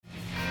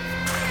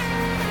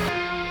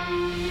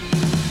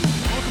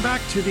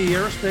to the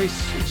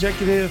Aerospace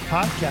Executive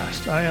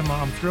Podcast.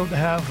 I'm thrilled to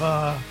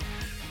have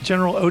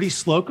General Odie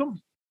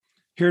Slocum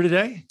here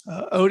today.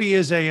 Odie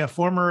is a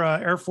former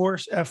Air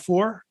Force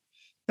F-4,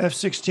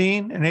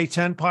 F-16, and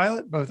A-10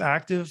 pilot, both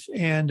active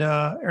and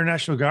Air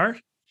National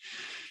Guard.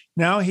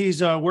 Now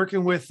he's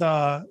working with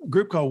a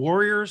group called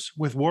Warriors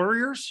with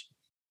Warriors,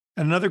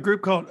 and another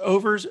group called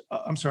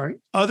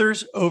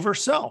Others Over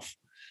Self.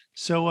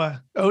 So,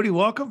 Odie,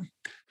 welcome.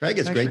 Craig,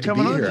 it's great to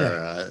be here.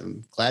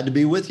 I'm glad to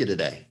be with you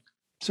today.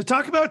 So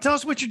tell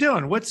us what you're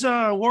doing. What's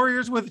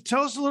Warriors with?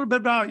 Tell us a little bit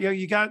about,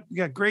 you got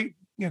great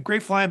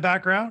flying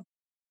background,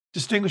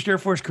 distinguished Air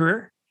Force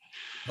career.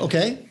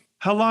 Okay.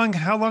 How long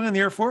in the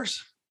Air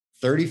Force?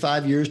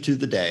 35 years to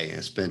the day I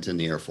spent in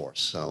the Air Force.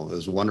 So it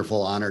was a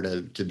wonderful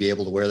honor to be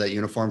able to wear that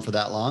uniform for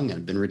that long, and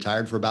I've been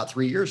retired for about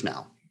 3 years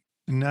now.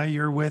 And now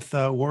you're with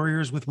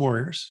Warriors with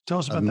Warriors. Tell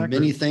us about that.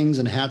 Many things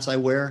and hats I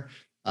wear.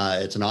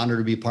 It's an honor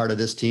to be part of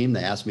this team.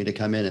 They asked me to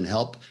come in and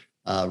help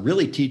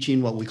really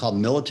teaching what we call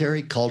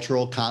military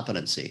cultural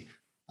competency,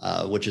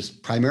 which is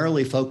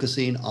primarily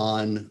focusing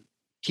on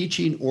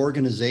teaching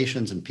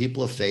organizations and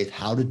people of faith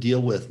how to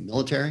deal with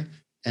military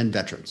and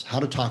veterans,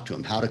 how to talk to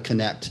them, how to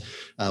connect.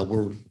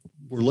 We're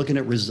looking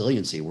at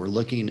resiliency. We're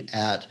looking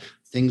at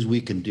things we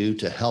can do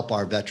to help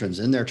our veterans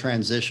in their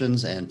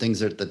transitions and things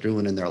that they're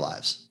doing in their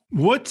lives.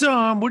 What do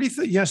you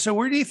think? Yeah. So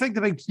where do you think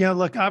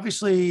look,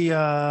 obviously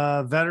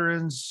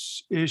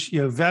veterans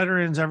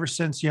ever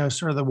since,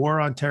 sort of the war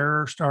on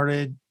terror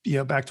started,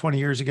 back 20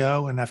 years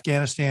ago in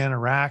Afghanistan,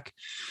 Iraq,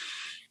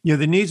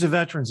 the needs of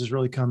veterans has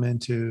really come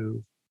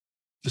into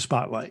the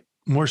spotlight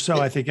more so,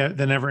 I think,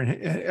 than ever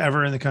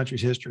in the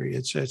country's history.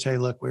 It's hey,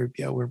 look, we're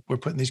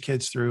putting these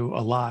kids through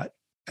a lot,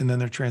 and then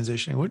they're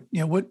transitioning.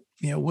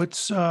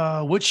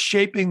 What's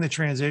shaping the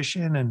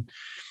transition and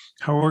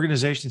how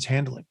organizations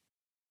handle it?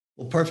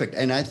 Well, perfect.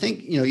 And I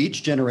think,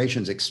 each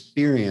generation's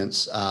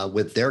experience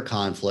with their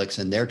conflicts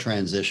and their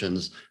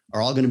transitions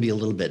are all going to be a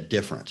little bit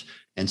different.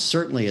 And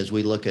certainly as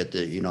we look at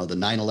the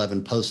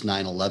 9/11, post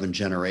 9/11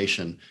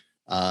 generation,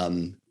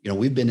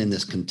 we've been in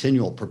this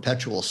continual,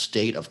 perpetual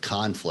state of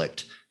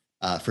conflict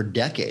for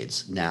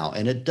decades now.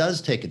 And it does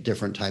take a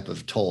different type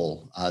of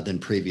toll than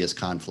previous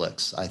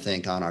conflicts, I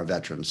think, on our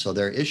veterans. So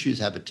their issues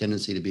have a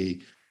tendency to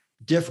be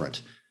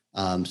different.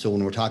 So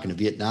when we're talking to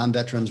Vietnam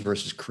veterans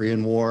versus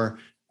Korean War,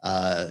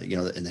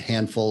 in the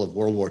handful of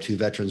World War II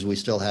veterans we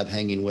still have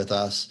hanging with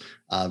us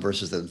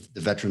versus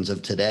the veterans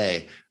of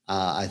today,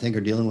 I think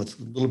are dealing with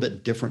a little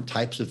bit different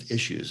types of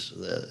issues.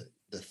 The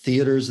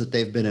theaters that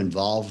they've been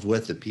involved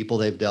with, the people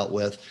they've dealt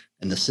with,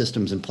 and the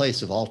systems in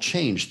place have all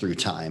changed through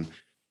time.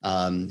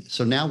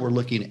 So now we're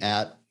looking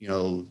at,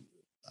 the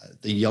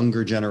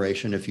younger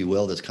generation, if you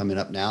will, that's coming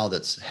up now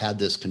that's had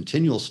this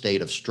continual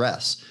state of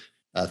stress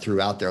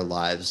throughout their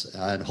lives.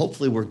 And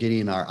hopefully we're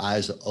getting our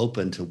eyes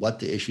open to what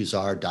the issues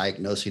are,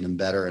 diagnosing them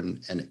better.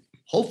 And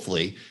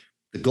hopefully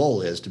the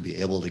goal is to be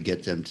able to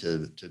get them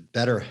to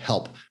better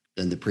help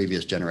than the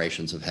previous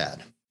generations have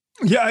had.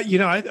 Yeah.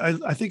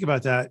 I think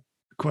about that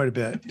quite a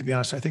bit, to be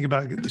honest. I think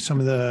about some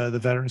of the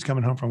veterans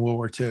coming home from World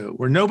War II,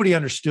 where nobody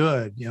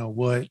understood,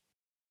 nobody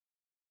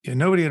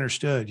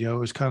understood, it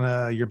was kind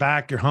of, you're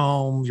back, you're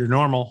home, you're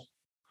normal,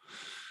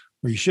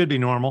 or you should be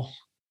normal.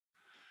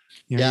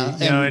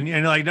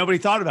 And like nobody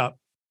thought about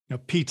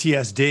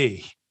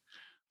PTSD.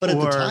 But at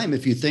the time,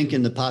 if you think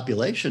in the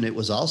population, it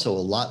was also a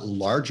lot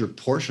larger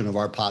portion of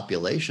our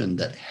population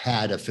that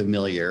had a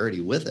familiarity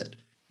with it.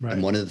 Right.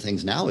 And one of the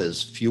things now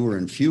is fewer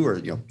and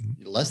fewer,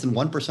 less than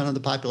 1% of the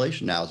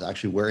population now is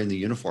actually wearing the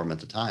uniform at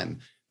the time.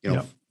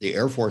 The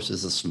Air Force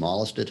is the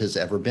smallest it has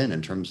ever been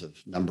in terms of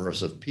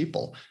numbers of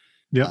people,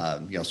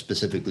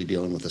 specifically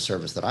dealing with the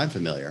service that I'm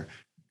familiar.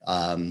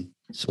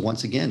 So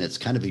once again, it's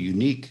kind of a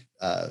unique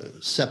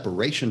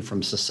separation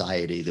from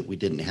society that we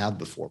didn't have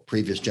before.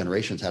 Previous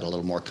generations had a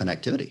little more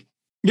connectivity.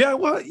 Yeah,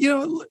 well,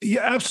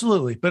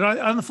 absolutely. But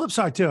on the flip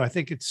side too, I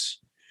think it's,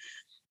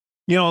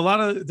 a lot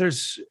of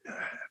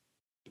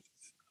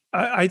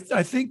I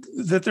think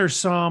that there's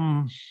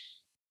some,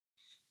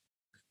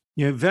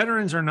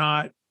 veterans are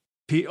not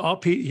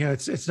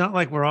it's not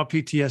like we're all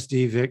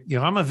PTSD, Vic.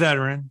 I'm a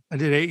veteran. I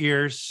did 8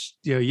 years.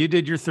 You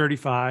did your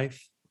 35.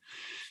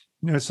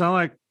 It's not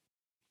like,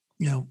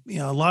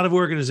 a lot of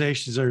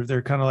organizations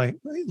they're kind of like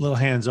a little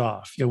hands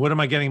off. What am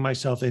I getting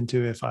myself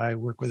into if I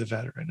work with a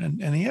veteran?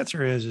 And the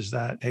answer is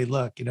that, hey,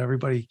 look,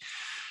 everybody,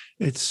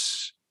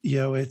 it's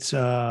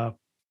an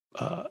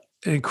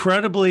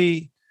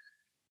incredibly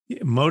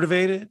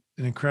motivated,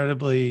 an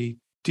incredibly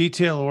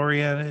detail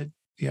oriented,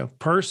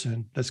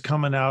 person that's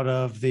coming out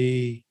of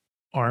the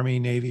Army,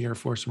 Navy, Air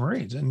Force, and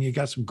Marines. And you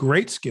got some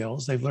great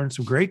skills. They've learned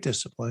some great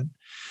discipline.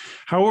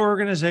 How are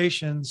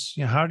organizations,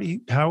 how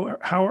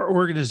are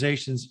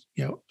organizations,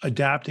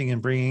 adapting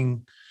and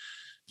bringing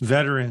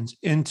veterans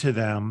into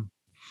them,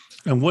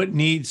 and what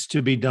needs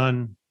to be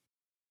done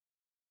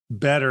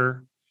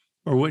better,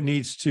 or what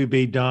needs to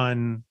be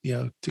done,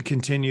 to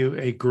continue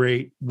a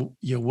great,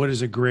 what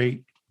is a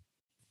great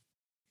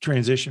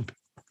transition,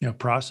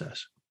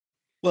 process?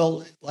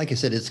 Well, like I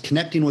said, it's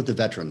connecting with the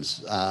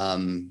veterans.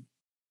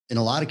 in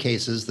a lot of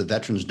cases, the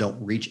veterans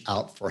don't reach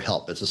out for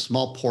help. It's a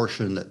small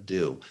portion that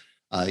do.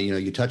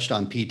 You touched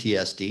on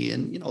PTSD,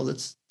 and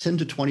that's 10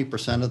 to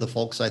 20% of the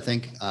folks, I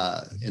think,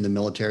 in the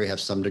military have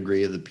some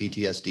degree of the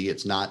PTSD.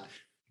 It's not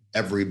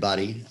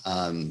everybody.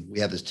 We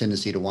have this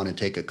tendency to want to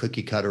take a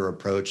cookie cutter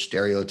approach,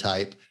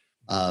 stereotype,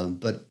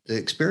 but the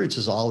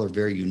experiences all are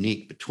very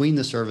unique between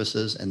the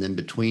services and then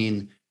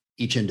between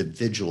each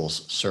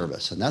individual's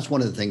service. And that's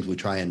one of the things we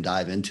try and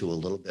dive into a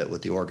little bit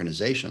with the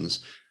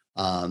organizations,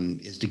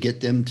 is to get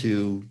them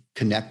to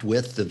connect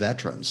with the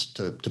veterans,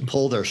 to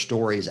pull their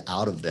stories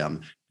out of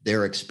them,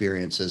 their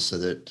experiences, so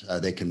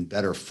that they can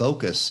better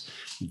focus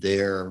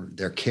their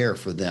care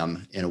for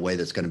them in a way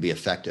that's going to be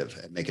effective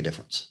and make a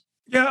difference.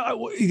 Yeah.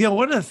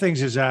 One of the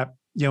things is that,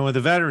 with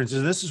the veterans,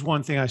 and this is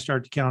one thing I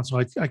start to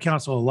counsel. I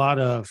counsel a lot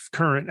of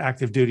current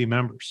active duty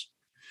members.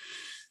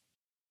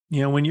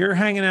 When you're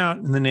hanging out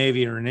in the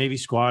Navy or a Navy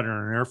squadron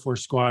or an Air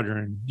Force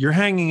squadron, you're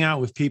hanging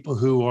out with people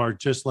who are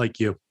just like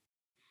you.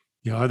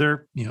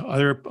 Other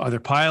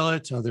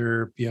pilots,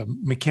 other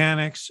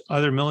mechanics,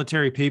 other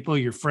military people.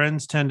 Your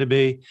friends tend to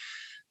be.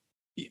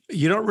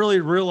 You don't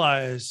really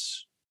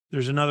realize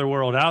there's another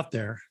world out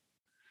there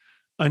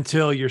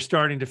until you're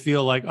starting to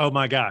feel like, oh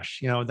my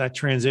gosh, that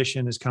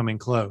transition is coming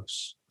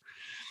close.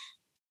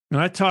 And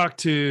I talk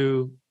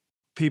to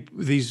people,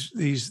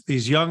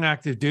 these young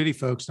active duty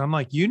folks, and I'm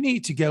like, you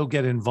need to go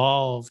get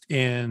involved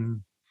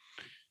in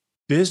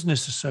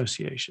business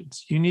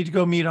associations. You need to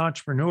go meet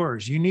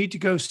entrepreneurs. You need to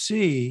go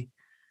see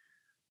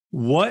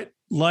what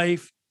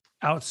life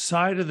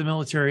outside of the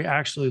military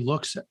actually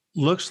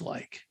looks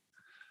like,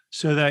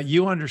 so that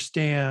you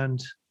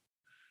understand,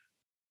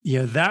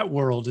 that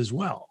world as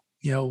well.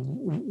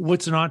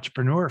 What's an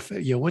entrepreneur?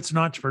 What's an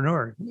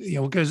entrepreneur?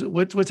 Because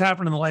what's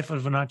happening in the life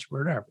of an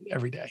entrepreneur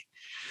every day?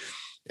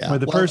 Yeah. Or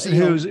the person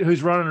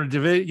who's running a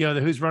division,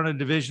 who's running a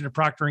division of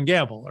Procter and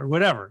Gamble or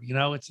whatever.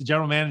 It's the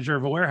general manager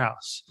of a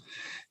warehouse.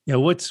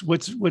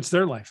 What's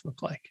their life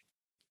look like?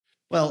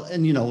 Well,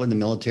 and in the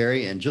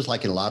military, and just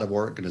like in a lot of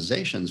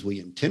organizations, we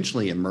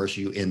intentionally immerse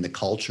you in the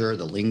culture,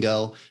 the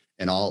lingo,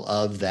 and all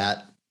of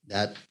that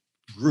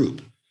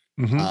group.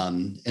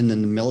 Mm-hmm. And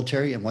then the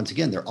military, and once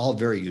again, they're all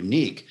very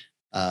unique.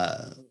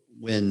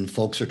 When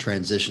folks are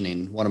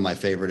transitioning, one of my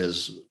favorite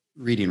is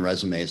reading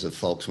resumes of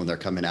folks when they're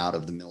coming out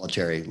of the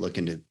military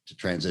looking to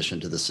transition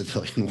to the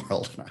civilian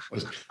world. And I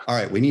was, all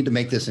right, we need to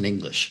make this in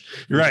English,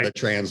 right, to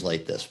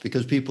translate this,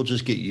 because people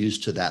just get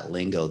used to that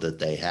lingo that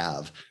they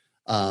have.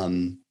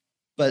 And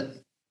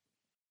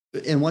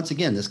once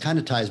again, this kind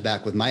of ties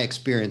back with my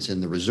experience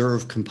in the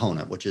reserve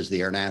component, which is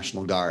the Air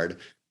National Guard,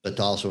 but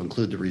to also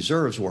include the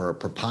reserves, where a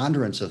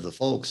preponderance of the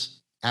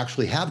folks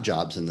actually have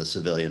jobs in the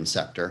civilian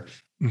sector,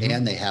 mm-hmm,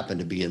 and they happen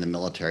to be in the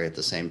military at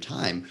the same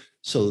time.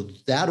 So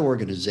that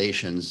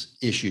organization's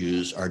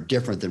issues are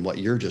different than what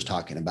you're just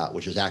talking about,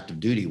 which is active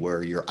duty,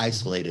 where you're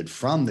isolated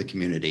from the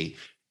community.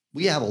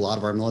 We have a lot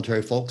of our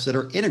military folks that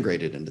are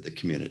integrated into the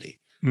community.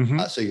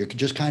 Mm-hmm. So you're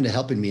just kind of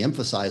helping me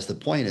emphasize the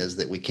point is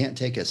that we can't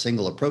take a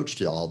single approach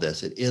to all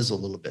this. It is a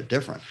little bit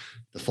different.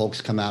 The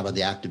folks come out of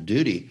the active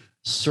duty,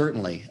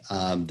 certainly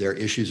their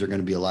issues are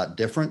going to be a lot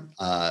different.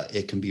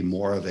 It can be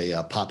more of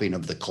a popping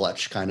of the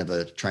clutch kind of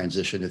a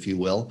transition, if you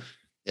will,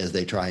 as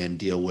they try and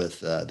deal with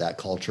that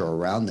culture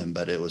around them.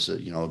 But it was a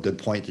good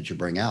point that you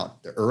bring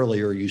out. The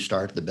earlier you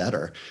start, the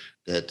better.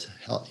 That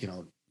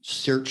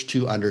search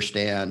to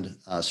understand,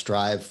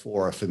 strive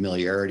for a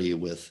familiarity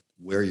with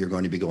where you're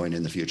going to be going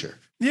in the future.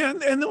 Yeah,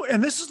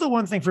 and this is the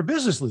one thing for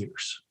business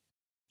leaders.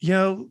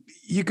 You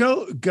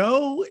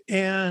go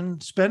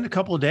and spend a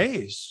couple of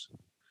days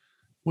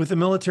with a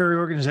military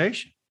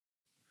organization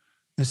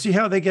and see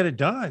how they get it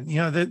done.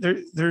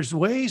 There's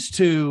ways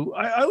to.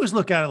 I always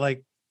look at it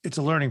like it's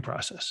a learning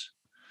process.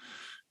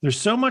 There's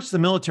so much the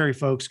military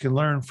folks can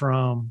learn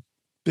from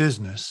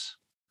business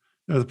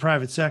or the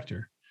private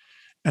sector,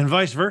 and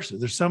vice versa.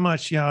 There's so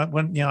much.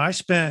 When I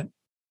spent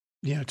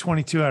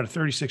 22 out of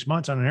 36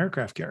 months on an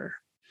aircraft carrier.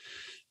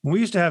 We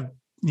used to have,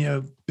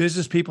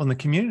 business people in the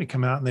community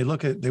come out and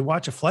they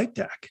watch a flight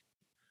deck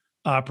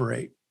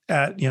operate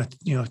at,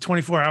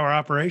 24-hour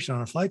operation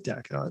on a flight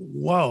deck. Like,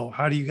 whoa,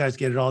 how do you guys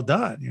get it all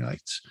done?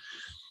 It's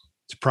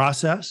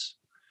process,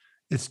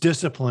 it's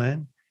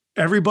discipline.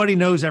 Everybody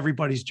knows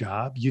everybody's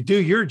job. You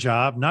do your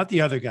job, not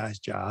the other guy's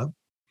job.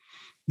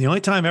 The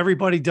only time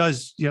everybody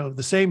does, the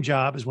same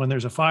job is when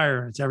there's a fire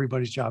and it's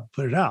everybody's job to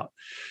put it out.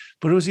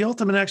 But it was the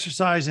ultimate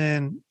exercise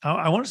in,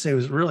 I want to say it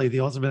was really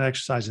the ultimate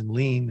exercise in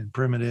lean and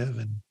primitive.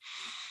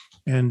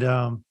 And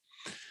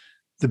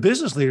the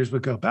business leaders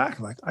would go back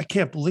like, I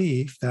can't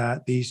believe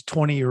that these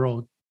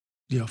 20-year-old,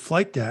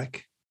 flight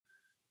deck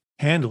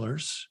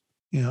handlers,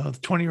 the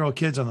 20-year-old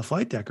kids on the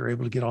flight deck are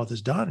able to get all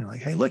this done. And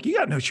like, hey, look, you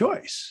got no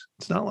choice.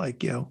 It's not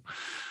like,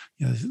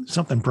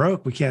 something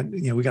broke. We can't,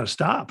 we got to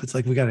stop. It's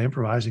like, we got to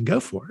improvise and go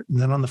for it. And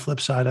then on the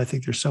flip side, I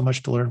think there's so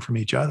much to learn from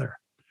each other.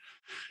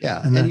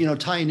 Yeah. And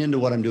tying into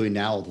what I'm doing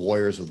now with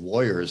Warriors,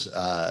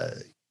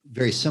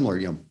 very similar,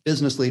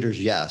 business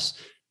leaders, yes,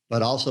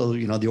 but also,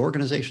 the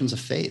organizations of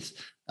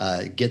faith,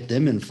 get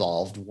them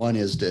involved. One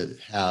is to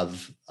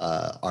have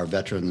our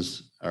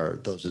veterans or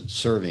those that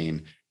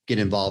serving get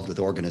involved with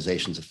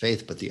organizations of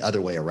faith, but the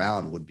other way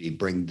around would be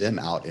bring them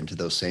out into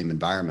those same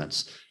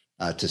environments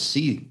to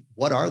see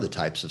what are the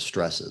types of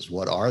stresses,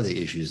 what are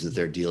the issues that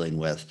they're dealing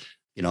with.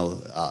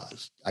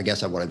 I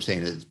guess what I'm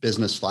saying is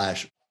business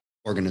slash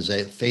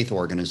faith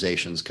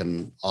organizations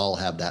can all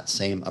have that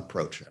same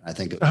approach. I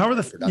think How are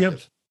the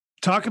productive.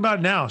 Talk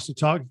about now? So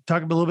talk a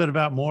little bit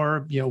about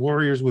more,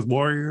 Warriors with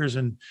Warriors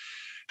and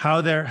how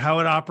it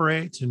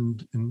operates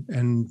and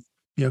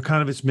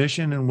kind of its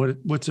mission and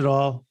what's it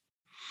all.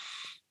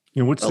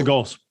 What's the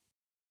goals?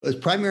 It's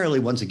primarily,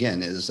 once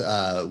again, is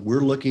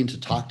we're looking to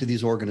talk to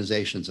these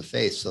organizations of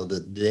faith so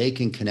that they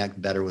can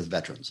connect better with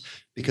veterans,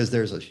 because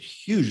there's a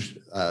huge,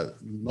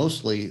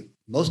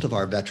 most of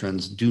our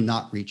veterans do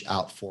not reach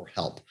out for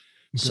help.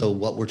 Okay. So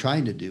what we're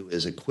trying to do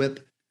is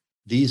equip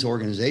these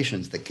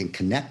organizations that can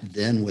connect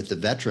then with the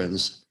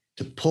veterans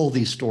to pull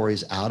these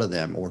stories out of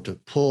them, or to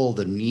pull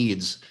the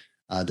needs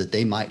that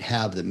they might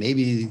have that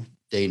maybe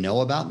they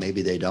know about,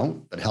 maybe they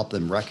don't, but help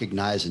them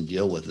recognize and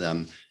deal with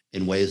them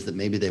in ways that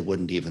maybe they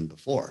wouldn't even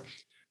before.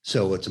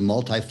 So it's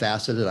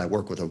multifaceted. I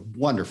work with a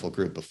wonderful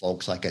group of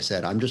folks. Like I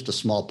said, I'm just a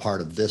small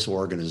part of this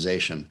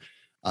organization.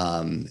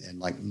 And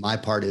like my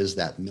part is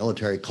that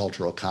military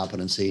cultural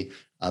competency,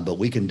 but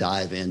we can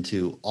dive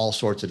into all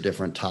sorts of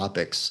different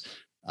topics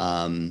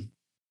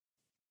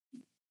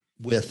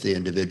with the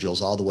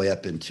individuals, all the way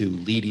up into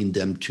leading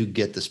them to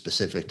get the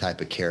specific type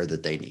of care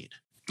that they need.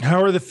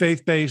 How are the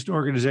faith-based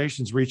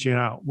organizations reaching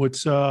out? What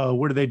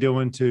are they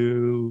doing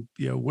to,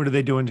 what are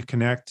they doing to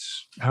connect?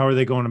 How are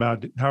they going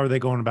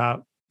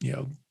about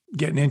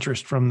getting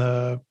interest from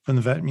the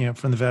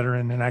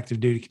veteran and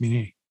active duty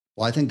community?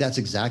 Well, I think that's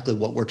exactly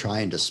what we're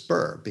trying to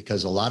spur,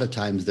 because a lot of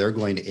times they're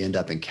going to end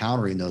up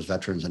encountering those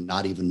veterans and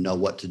not even know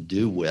what to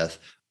do with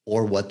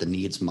or what the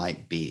needs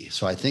might be.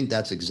 So I think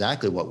that's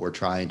exactly what we're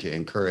trying to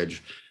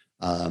encourage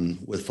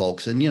with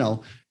folks. And,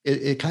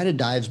 it kind of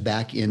dives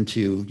back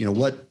into,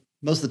 what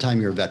most of the time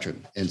you're a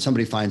veteran and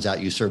somebody finds out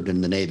you served in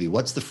the Navy.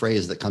 What's the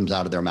phrase that comes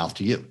out of their mouth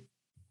to you?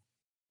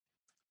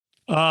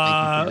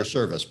 Thank you for your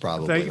service,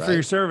 probably. Thank you for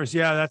your service.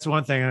 Yeah, that's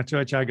one thing. To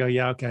which I go,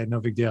 yeah, okay, no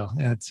big deal.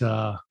 It's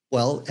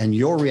well, and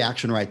your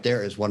reaction right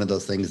there is one of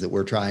those things that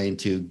we're trying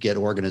to get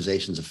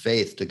organizations of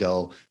faith to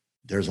go,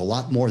 there's a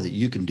lot more that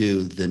you can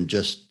do than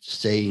just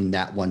saying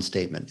that one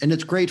statement. And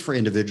it's great for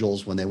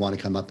individuals when they want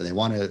to come up and they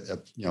want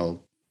to,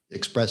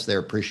 express their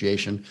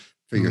appreciation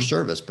for your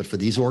service. But for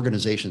these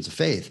organizations of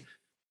faith,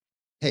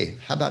 hey,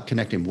 how about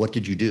connecting? What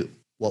did you do?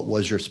 What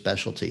was your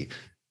specialty?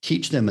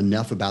 Teach them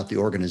enough about the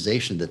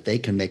organization that they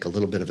can make a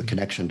little bit of a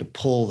connection to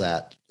pull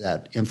that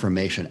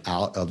information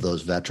out of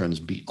those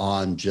veterans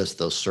beyond just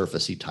those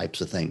surfacey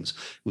types of things.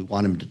 We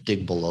want them to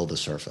dig below the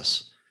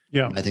surface.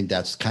 Yeah. And I think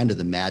that's kind of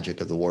the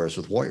magic of the Warriors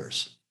with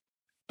Warriors.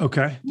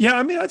 Okay. Yeah.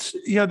 I mean,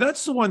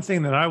 that's the one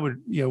thing that I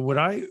would,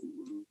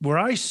 where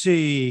I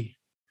see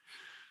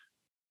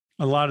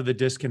a lot of the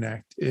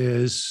disconnect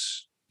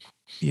is,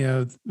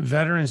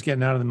 veterans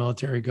getting out of the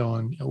military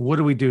going, what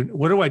do we do?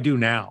 What do I do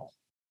now?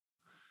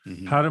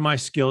 Mm-hmm. How do my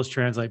skills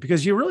translate?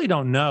 Because you really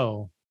don't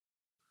know,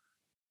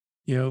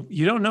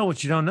 you don't know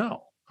what you don't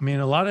know. I mean,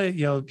 a lot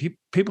of,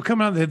 people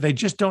come out, they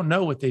just don't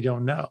know what they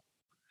don't know.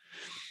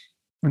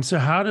 And so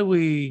how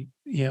do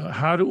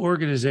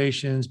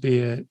organizations, be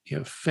it,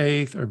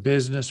 faith or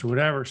business or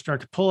whatever,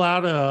 start to pull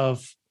out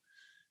of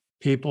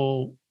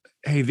people,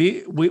 hey,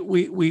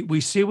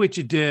 we see what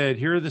you did.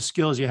 Here are the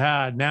skills you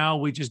had. Now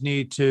we just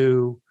need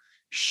to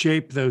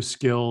shape those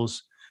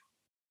skills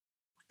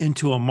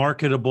into a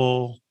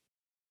marketable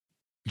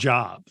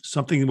job,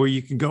 something where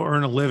you can go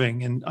earn a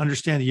living and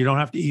understand that you don't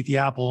have to eat the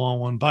apple on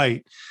one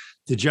bite.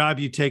 The job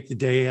you take the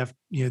day after,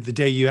 the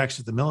day you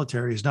exit the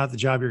military is not the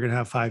job you're going to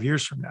have 5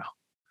 years from now.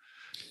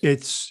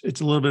 It's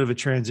a little bit of a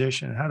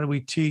transition. How do we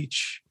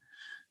teach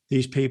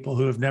these people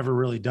who have never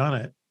really done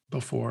it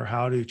before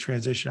how to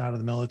transition out of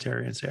the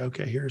military and say,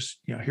 okay, here's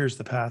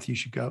the path you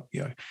should go.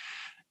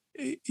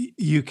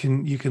 You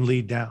can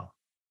lead down.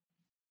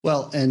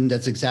 Well, and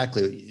that's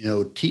exactly,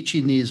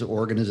 teaching these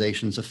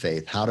organizations of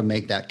faith how to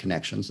make that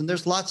connections. And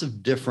there's lots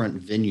of different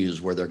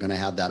venues where they're going to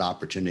have that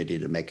opportunity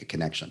to make a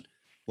connection,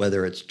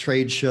 whether it's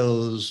trade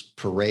shows,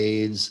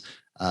 parades,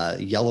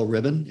 Yellow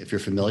Ribbon, if you're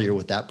familiar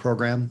with that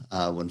program,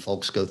 when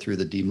folks go through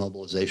the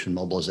demobilization,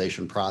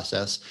 mobilization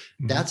process,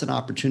 that's an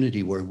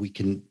opportunity where we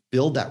can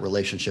build that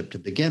relationship to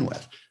begin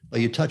with.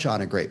 Well, you touch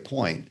on a great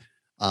point,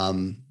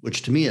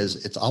 which to me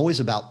is, it's always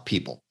about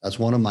people. That's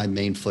one of my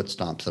main foot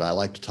stomps that I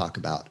like to talk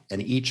about.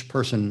 And each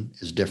person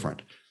is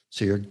different.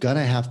 So you're going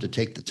to have to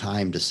take the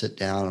time to sit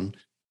down,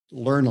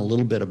 learn a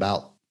little bit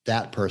about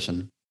that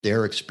person,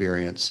 their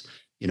experience.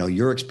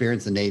 Your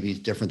experience in the Navy is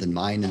different than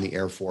mine in the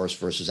Air Force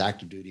versus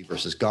active duty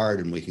versus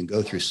guard. And we can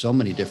go through so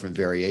many different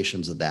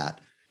variations of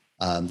that,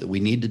 that we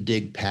need to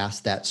dig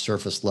past that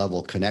surface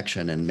level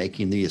connection and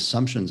making the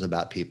assumptions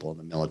about people in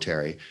the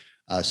military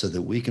so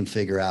that we can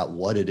figure out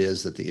what it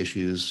is that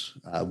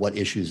what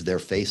issues they're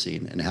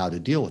facing and how to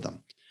deal with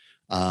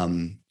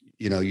them.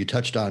 You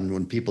touched on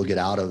when people get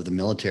out of the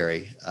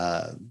military,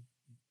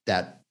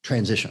 that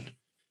transition.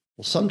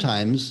 Well,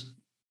 sometimes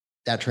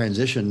that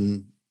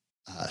transition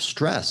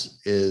stress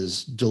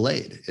is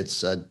delayed.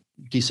 It's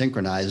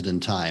desynchronized in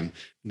time.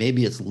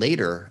 Maybe it's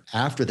later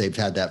after they've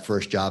had that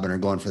first job and are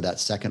going for that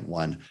second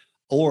one,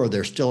 or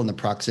they're still in the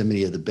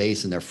proximity of the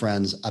base and their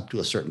friends up to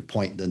a certain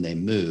point, then they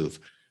move.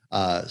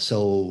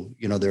 So,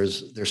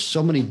 there's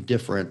so many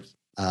different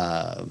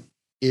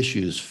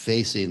issues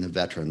facing the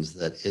veterans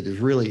that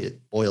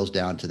it boils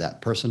down to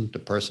that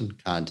person-to-person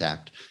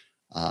contact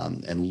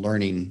and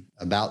learning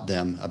about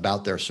them,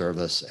 about their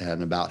service,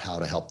 and about how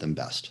to help them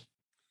best.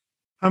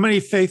 How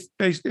many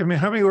faith-based,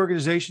 how many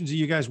organizations are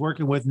you guys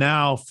working with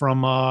now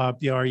from, are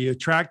you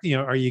attracting,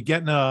 are you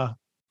getting are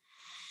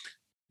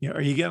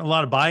you getting a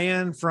lot of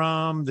buy-in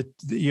from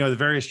the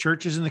various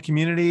churches in the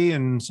community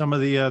and some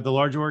of the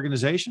large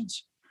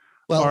organizations?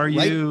 Well, are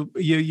you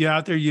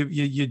out there,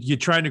 you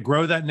trying to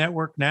grow that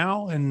network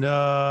now? And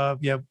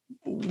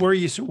where are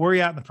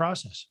you at in the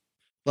process?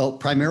 Well,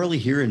 primarily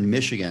here in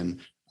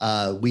Michigan,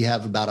 we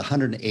have about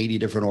 180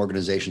 different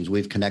organizations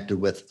we've connected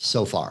with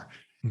so far.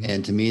 Mm-hmm.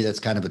 And to me, that's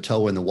kind of a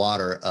toe in the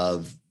water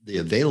of the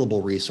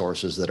available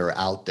resources that are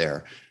out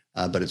there.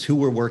 But it's who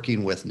we're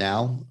working with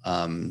now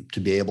to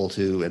be able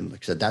to, and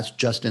like I said, that's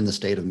just in the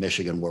state of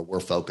Michigan where we're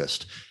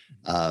focused.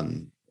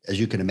 As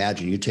you can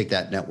imagine, you take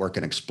that network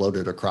and explode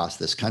it across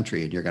this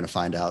country, and you're going to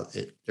find out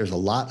there's a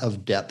lot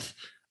of depth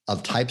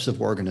of types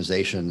of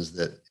organizations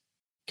that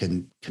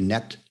can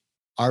connect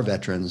our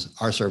veterans,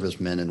 our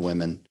servicemen and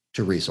women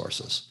to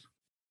resources.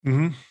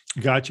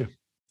 Mm-hmm. Gotcha.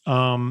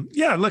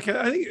 Look,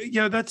 I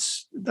think,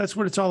 that's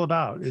what it's all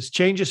about, is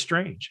change is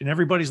strange in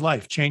everybody's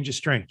life. Change is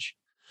strange.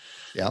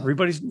 Yeah.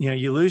 Everybody's,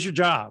 you lose your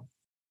job.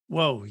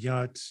 Whoa.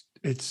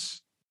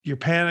 It's your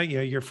panic,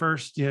 your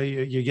first,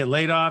 you get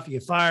laid off, you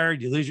get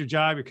fired, you lose your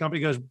job, your company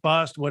goes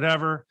bust,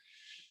 whatever.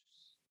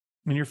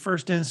 And your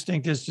first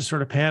instinct is to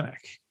sort of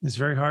panic. It's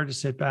very hard to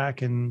sit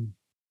back and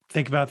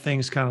think about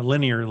things kind of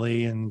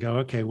linearly and go,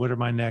 okay, what are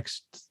my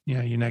next,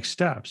 your next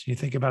steps? You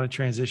think about a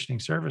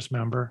transitioning service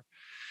member,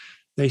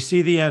 they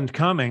see the end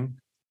coming.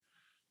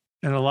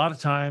 And a lot of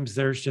times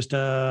there's just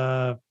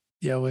a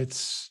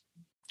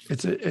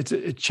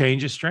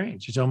change is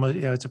strange. It's almost,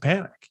 it's a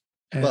panic.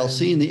 Well,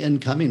 seeing the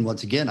end coming,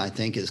 once again, I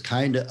think is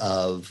kind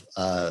of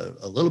a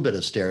little bit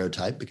of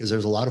stereotype, because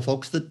there's a lot of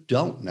folks that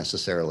don't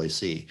necessarily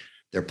see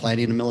their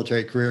planning a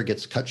military career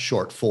gets cut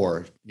short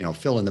for,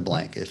 fill in the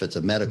blank. If it's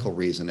a medical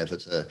reason, if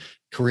it's a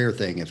career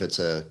thing, if it's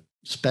a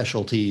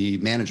specialty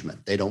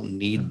management, they don't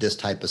need this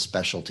type of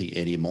specialty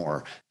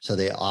anymore. So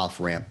they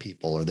off ramp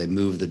people, or they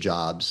move the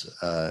jobs.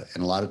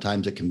 And a lot of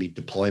times it can be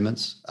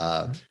deployments,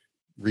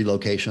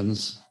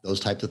 relocations, those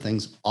types of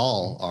things.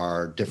 All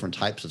are different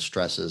types of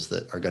stresses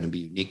that are going to be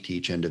unique to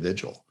each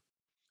individual.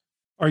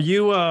 Are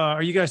you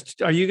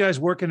guys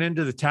working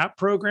into the TAP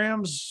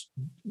programs,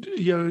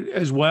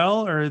 as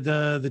well, or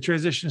the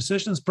transition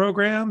assistance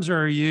programs?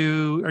 Or are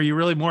you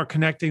really more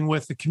connecting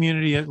with the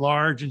community at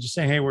large and just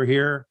saying, hey, we're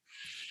here?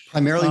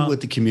 Primarily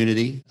with the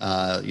community.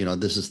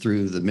 This is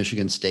through the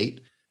Michigan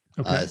State.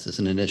 Okay. This is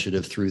an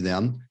initiative through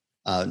them.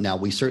 Now,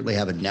 we certainly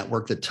have a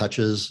network that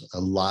touches a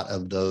lot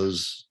of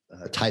those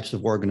types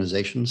of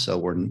organizations. So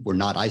we're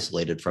not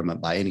isolated from it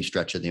by any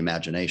stretch of the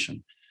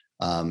imagination.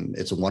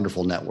 It's a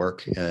wonderful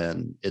network,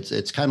 and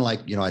it's kind of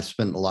like, I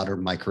spent a lot of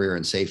my career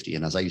in safety.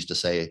 And as I used to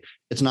say,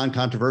 it's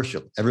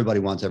non-controversial. Everybody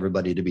wants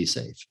everybody to be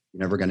safe. You're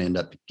never going to end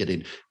up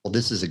getting, well,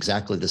 this is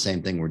exactly the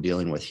same thing we're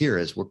dealing with here.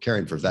 Is we're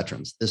caring for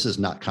veterans. This is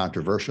not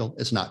controversial.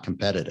 It's not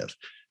competitive.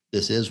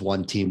 This is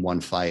one team,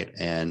 one fight.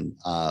 And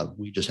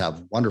we just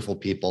have wonderful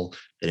people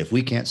that if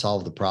we can't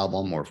solve the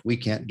problem, or if we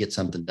can't get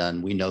something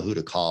done, we know who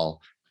to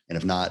call. And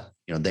if not,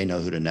 they know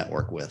who to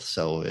network with.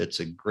 So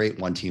it's a great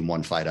one team,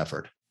 one fight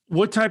effort.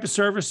 What type of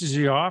services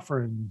are you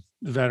offering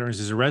the veterans?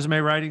 Is it resume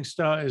writing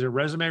stuff? Is it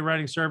resume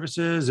writing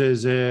services?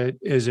 Is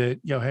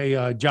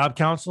it job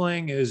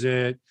counseling? Is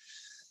it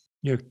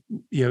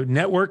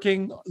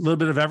networking? A little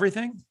bit of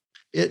everything?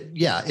 It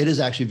is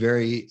actually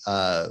very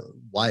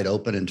wide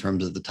open in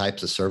terms of the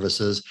types of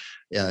services.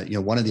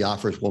 One of the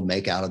offers we'll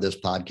make out of this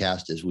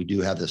podcast is we do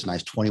have this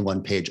nice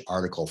 21-page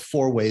article,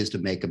 4 ways to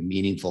make a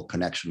meaningful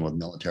connection with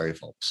military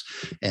folks.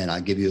 And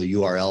I give you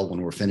a URL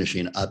when we're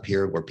finishing up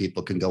here where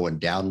people can go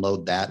and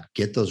download that,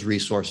 get those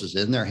resources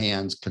in their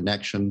hands,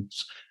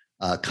 connections,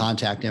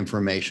 contact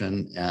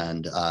information,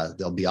 and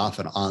they'll be off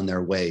and on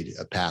their way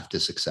to a path to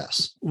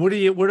success. What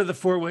are the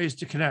 4 ways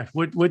to connect?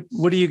 What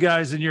do you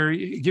guys in your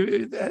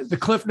the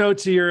cliff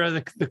notes of your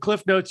the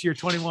cliff notes of your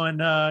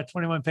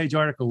 21 page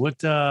article? What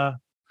the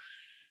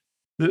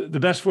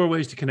best 4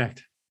 ways to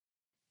connect?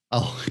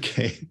 Oh,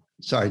 okay.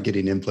 Sorry,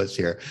 getting inputs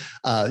here.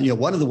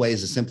 One of the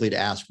ways is simply to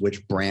ask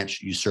which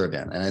branch you serve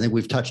in, and I think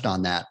we've touched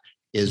on that.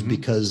 Is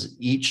because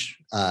each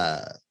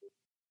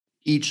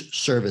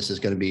service is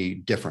going to be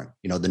different.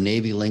 The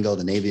Navy lingo,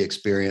 the Navy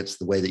experience,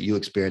 the way that you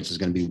experience is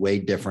going to be way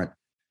different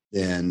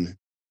than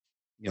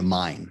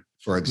mine,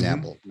 for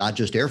example. Not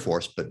just Air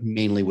Force, but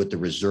mainly with the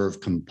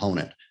reserve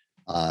component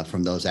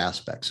from those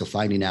aspects. So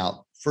finding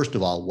out, first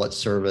of all, what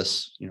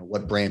service,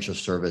 what branch of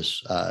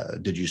service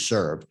did you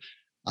serve?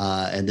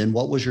 And then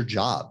what was your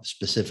job?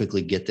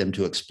 Specifically get them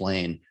to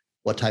explain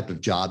What type of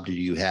job did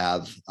you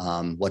have?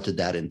 What did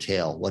that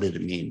entail? What did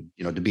it mean,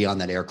 to be on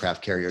that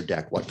aircraft carrier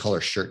deck? What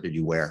color shirt did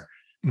you wear?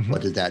 Mm-hmm.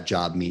 What did that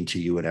job mean to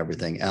you and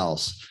everything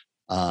else?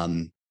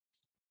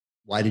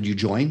 Why did you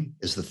join?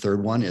 Is the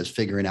third one, is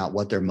figuring out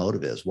what their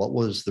motive is. What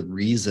was the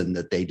reason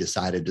that they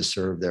decided to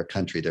serve their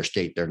country, their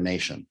state, their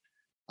nation?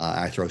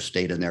 I throw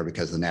state in there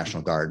because the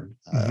National Guard,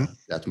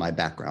 that's my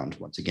background,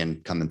 once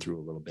again, coming through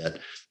a little bit.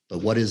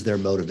 But what is their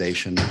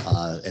motivation?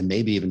 And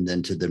maybe even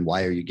then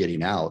why are you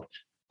getting out?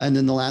 And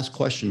then the last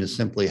question is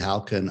simply, how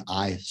can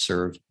I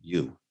serve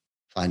you?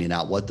 Finding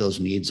out what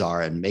those needs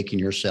are and making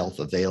yourself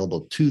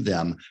available to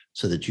them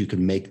so that you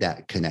can make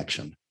that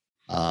connection.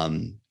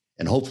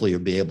 And hopefully you'll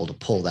be able to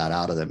pull that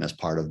out of them as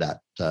part of that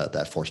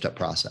 4-step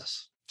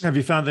process. Have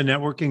you found the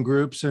networking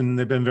groups and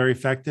they've been very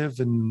effective?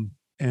 And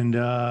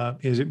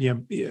is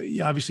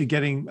it, obviously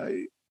getting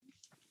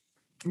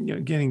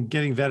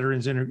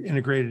veterans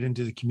integrated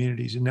into the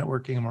communities and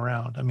networking them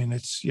around. I mean,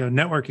 it's,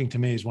 networking to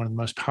me is one of the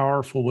most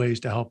powerful ways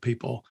to help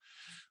people.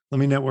 Let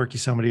me network you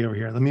somebody over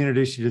here. Let me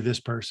introduce you to this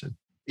person.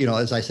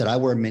 As I said, I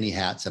wear many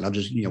hats, and I'll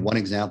just, one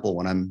example,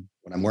 when I'm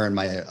wearing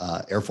my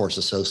Air Force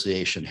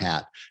Association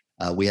hat,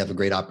 we have a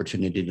great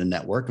opportunity to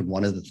network. And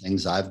one of the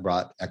things I've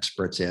brought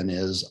experts in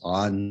is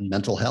on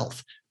mental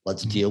health.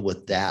 Let's deal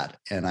with that.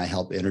 And I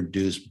help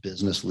introduce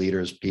business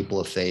leaders, people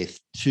of faith,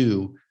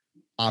 to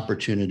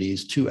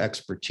opportunities, to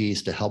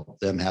expertise to help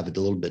them have a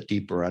little bit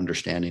deeper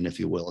understanding, if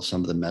you will, of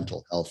some of the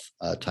mental health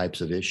types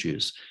of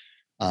issues.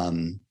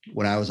 When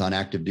I was on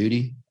active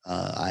duty,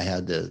 I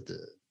had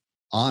the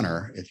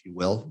honor, if you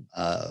will.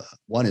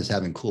 One is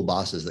having cool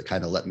bosses that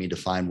kind of let me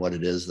define what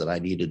it is that I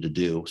needed to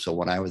do. So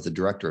when I was the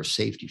director of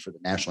safety for the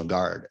National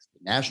Guard at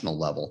the national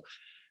level,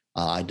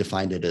 I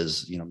defined it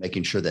as,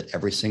 making sure that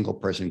every single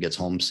person gets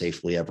home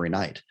safely every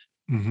night.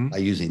 Mm-hmm. By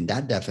using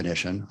that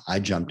definition, I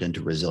jumped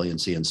into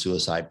resiliency and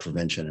suicide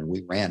prevention, and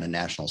we ran a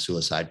national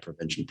suicide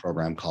prevention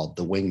program called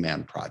the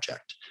Wingman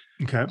Project,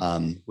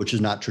 which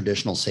is not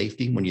traditional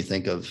safety. When you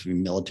think of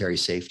military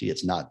safety,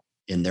 it's not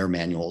in their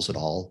manuals at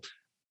all,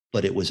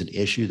 but it was an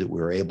issue that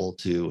we were able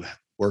to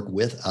work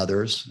with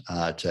others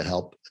to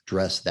help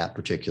address that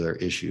particular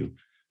issue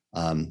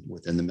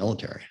within the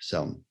military.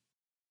 So.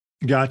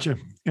 Gotcha.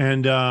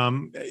 And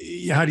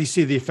how do you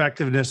see the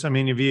effectiveness? I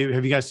mean, have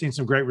you guys seen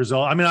some great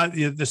results? I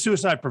mean, the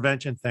suicide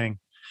prevention thing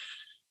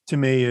to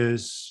me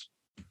is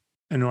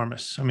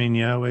enormous. I mean,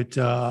 it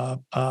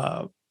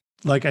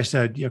like I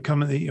said,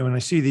 when I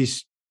see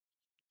these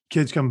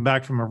kids coming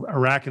back from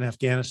Iraq and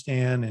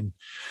Afghanistan,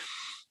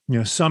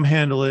 and some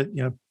handle it,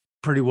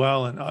 pretty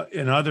well,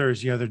 and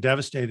others, they're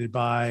devastated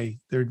by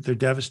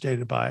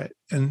devastated by it,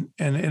 and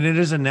it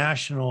is a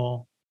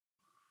national.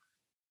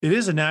 It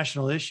is a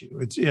national issue.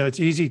 It's it's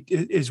easy.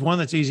 It's one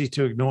that's easy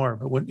to ignore,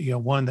 but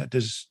one that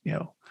does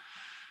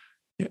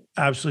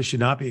absolutely should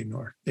not be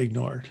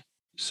ignored.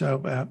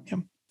 So,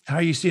 how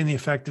are you seeing the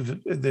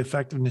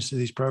effectiveness of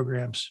these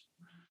programs?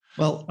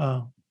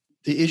 Well,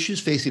 the issues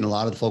facing a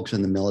lot of the folks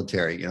in the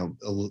military,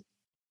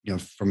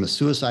 from a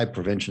suicide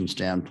prevention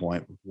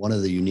standpoint, one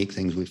of the unique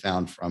things we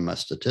found from a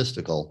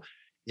statistical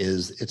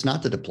is it's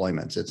not the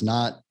deployments. It's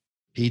not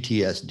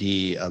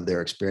PTSD of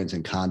their experience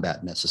in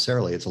combat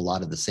necessarily. It's a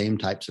lot of the same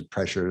types of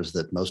pressures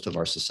that most of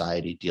our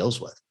society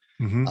deals with.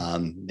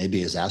 Mm-hmm.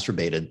 Maybe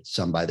exacerbated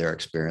some by their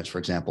experience. For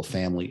example,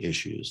 family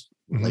issues,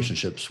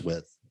 relationships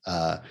with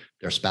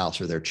their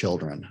spouse or their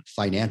children,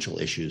 financial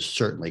issues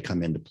certainly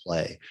come into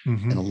play.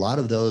 Mm-hmm. And a lot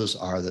of those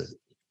are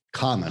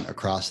common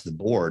across the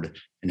board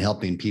in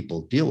helping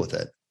people deal with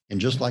it. And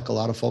just like a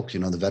lot of folks,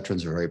 the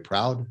veterans are very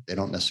proud. They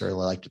don't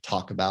necessarily like to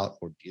talk about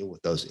or deal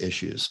with those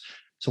issues.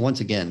 So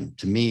once again,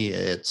 to me,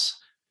 it's,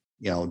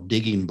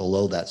 digging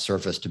below that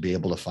surface to be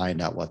able to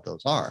find out what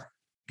those are.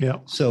 Yeah.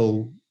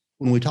 So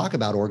when we talk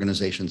about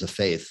organizations of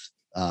faith,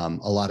 a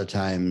lot of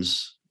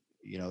times,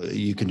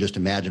 you can just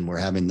imagine we're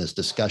having this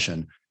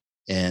discussion.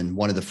 And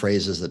one of the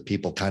phrases that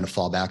people kind of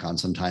fall back on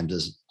sometimes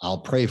is,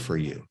 I'll pray for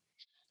you.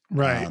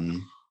 Right.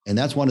 And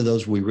that's one of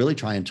those we really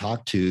try and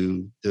talk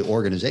to the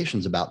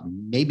organizations about.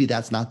 Maybe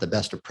that's not the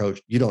best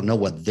approach. You don't know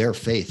what their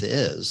faith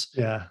is.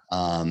 Yeah.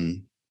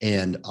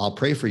 And I'll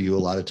pray for you a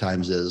lot of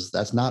times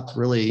that's not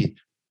really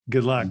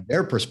good luck from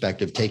their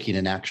perspective, taking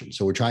an action.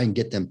 So we're trying to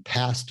get them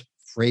past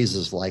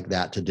phrases like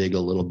that to dig a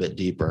little bit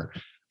deeper.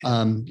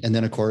 And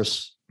then of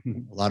course,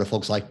 a lot of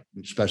folks like,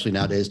 especially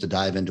nowadays, to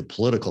dive into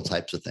political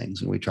types of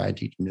things. And we try and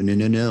teach,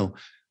 no,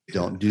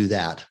 don't do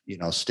that.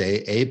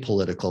 Stay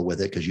apolitical with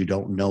it because you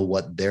don't know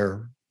what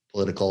their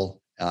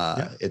political,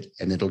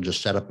 and it'll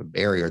just set up a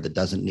barrier that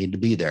doesn't need to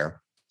be there.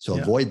 So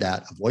avoid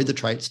that, avoid the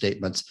trite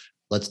statements.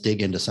 Let's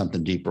dig into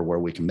something deeper where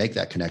we can make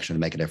that connection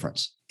and make a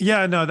difference.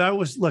 Yeah,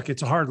 no,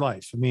 it's a hard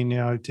life. I mean,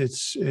 I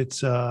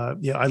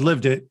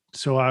lived it,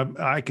 so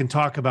I can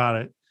talk about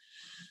it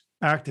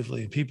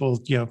actively. People,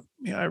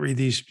 I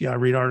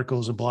read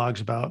articles and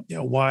blogs about,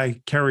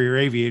 why carrier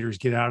aviators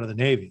get out of the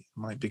Navy.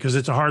 I'm like, because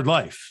it's a hard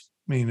life.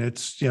 I mean,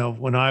 it's,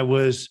 when I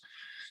was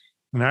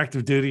an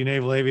active duty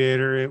naval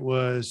aviator, it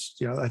was,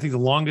 I think the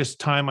longest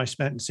time I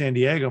spent in San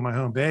Diego, my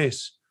home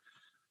base,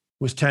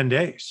 was 10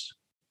 days,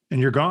 and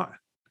you're gone.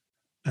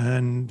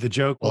 And the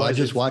joke Well, was, I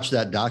just watched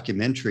that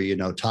documentary,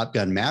 Top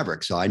Gun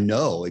Maverick. So I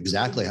know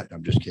exactly how,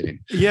 I'm just kidding.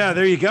 yeah,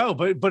 there you go.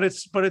 But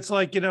it's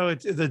like,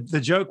 it's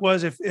the joke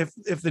was,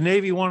 if the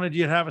Navy wanted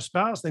you to have a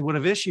spouse, they would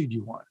have issued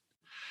you one.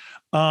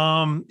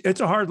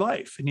 It's a hard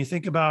life. And you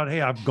think about,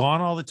 hey, I've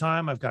gone all the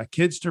time. I've got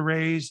kids to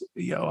raise,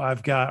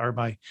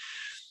 my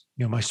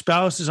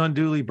spouse is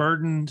unduly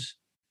burdened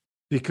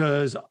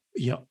because,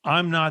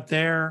 I'm not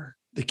there.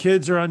 The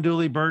kids are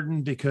unduly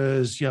burdened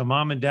because,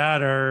 mom and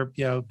dad are,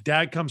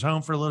 dad comes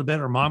home for a little bit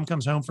or mom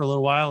comes home for a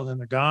little while and then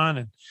they're gone.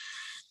 And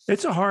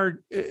it's a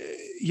hard,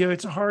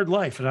 it's a hard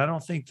life. And I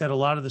don't think that a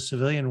lot of the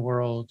civilian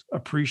world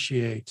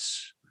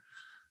appreciates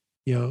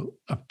all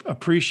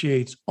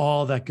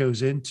that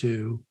goes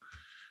into,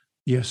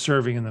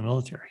 serving in the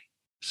military.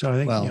 So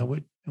I think,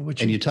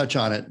 and you touch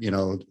on it,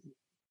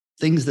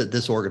 things that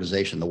this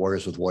organization, the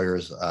Warriors with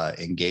Warriors,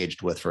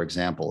 engaged with, for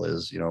example,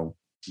 is,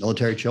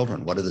 military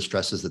children. What are the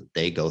stresses that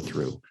they go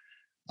through?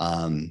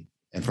 And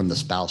from the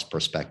spouse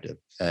perspective,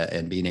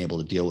 and being able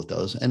to deal with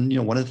those. And,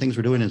 one of the things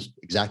we're doing is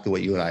exactly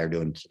what you and I are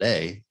doing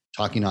today,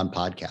 talking on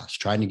podcasts,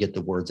 trying to get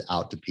the words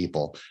out to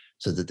people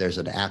so that there's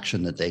an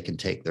action that they can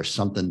take. There's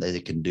something that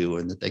they can do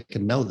and that they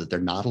can know that they're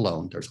not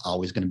alone. There's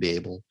always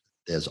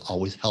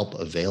help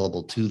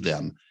available to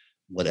them,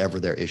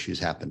 whatever their issues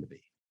happen to be.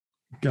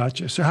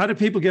 Gotcha. So how do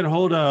people get a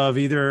hold of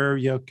either,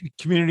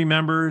 community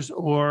members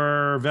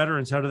or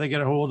veterans? How do they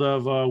get a hold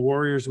of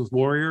Warriors with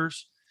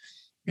Warriors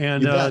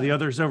and the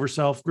Others Over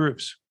Self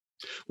groups?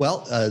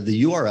 Well,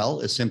 the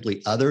URL is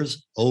simply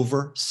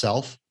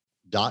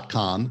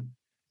othersoverself.com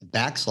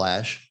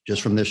 /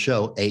 just from this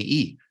show,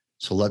 AE.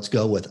 So let's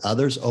go with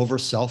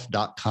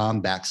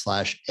othersoverself.com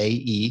 /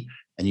 AE.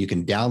 And you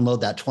can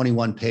download that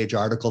 21-page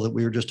article that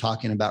we were just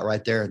talking about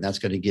right there. And that's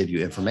going to give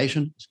you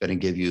information. It's going to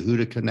give you who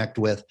to connect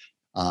with.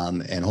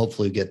 And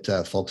hopefully get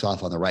folks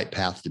off on the right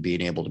path to being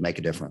able to make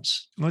a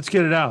difference. Let's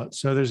get it out.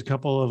 So there's a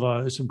couple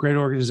of some great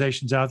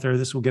organizations out there.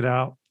 This will get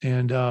out,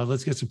 and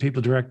let's get some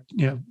people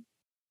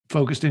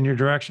focused in your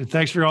direction.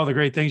 Thanks for all the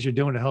great things you're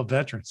doing to help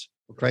veterans.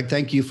 Well, Craig,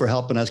 thank you for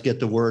helping us get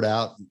the word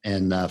out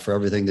and for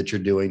everything that you're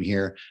doing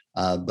here.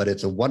 But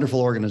it's a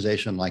wonderful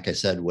organization, like I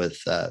said,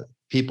 with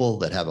people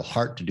that have a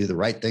heart to do the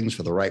right things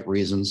for the right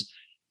reasons.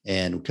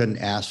 And we couldn't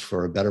ask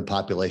for a better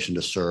population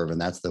to serve.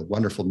 And that's the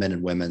wonderful men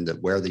and women that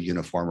wear the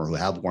uniform or who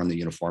have worn the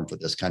uniform for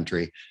this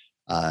country.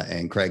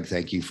 And Craig,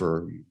 thank you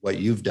for what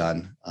you've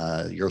done,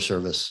 your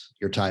service,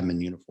 your time in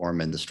uniform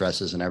and the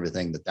stresses and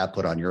everything that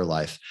put on your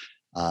life.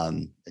 As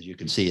you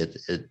can see,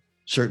 it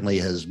certainly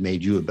has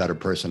made you a better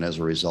person as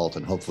a result.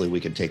 And hopefully we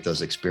can take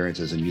those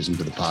experiences and use them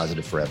to the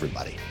positive for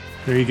everybody.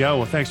 There you go.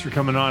 Well, thanks for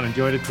coming on.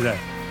 Enjoyed it today.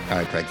 All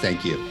right, Craig,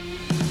 thank you.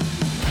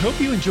 I hope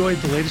you enjoyed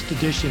the latest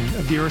edition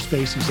of the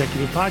Aerospace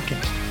Executive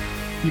Podcast.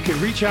 You can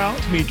reach out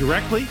to me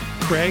directly,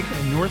 Craig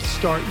at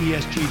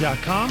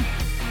NorthstarESG.com,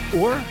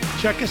 or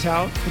check us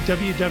out at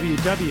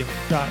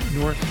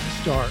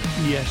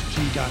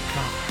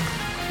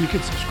www.northstaresg.com. You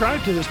can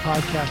subscribe to this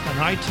podcast on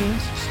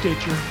iTunes,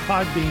 Stitcher,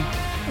 Podbean,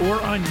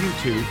 or on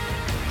YouTube.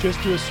 Just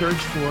do a search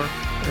for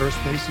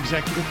Aerospace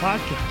Executive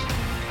Podcast.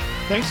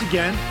 Thanks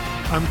again.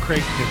 I'm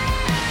Craig Pickett.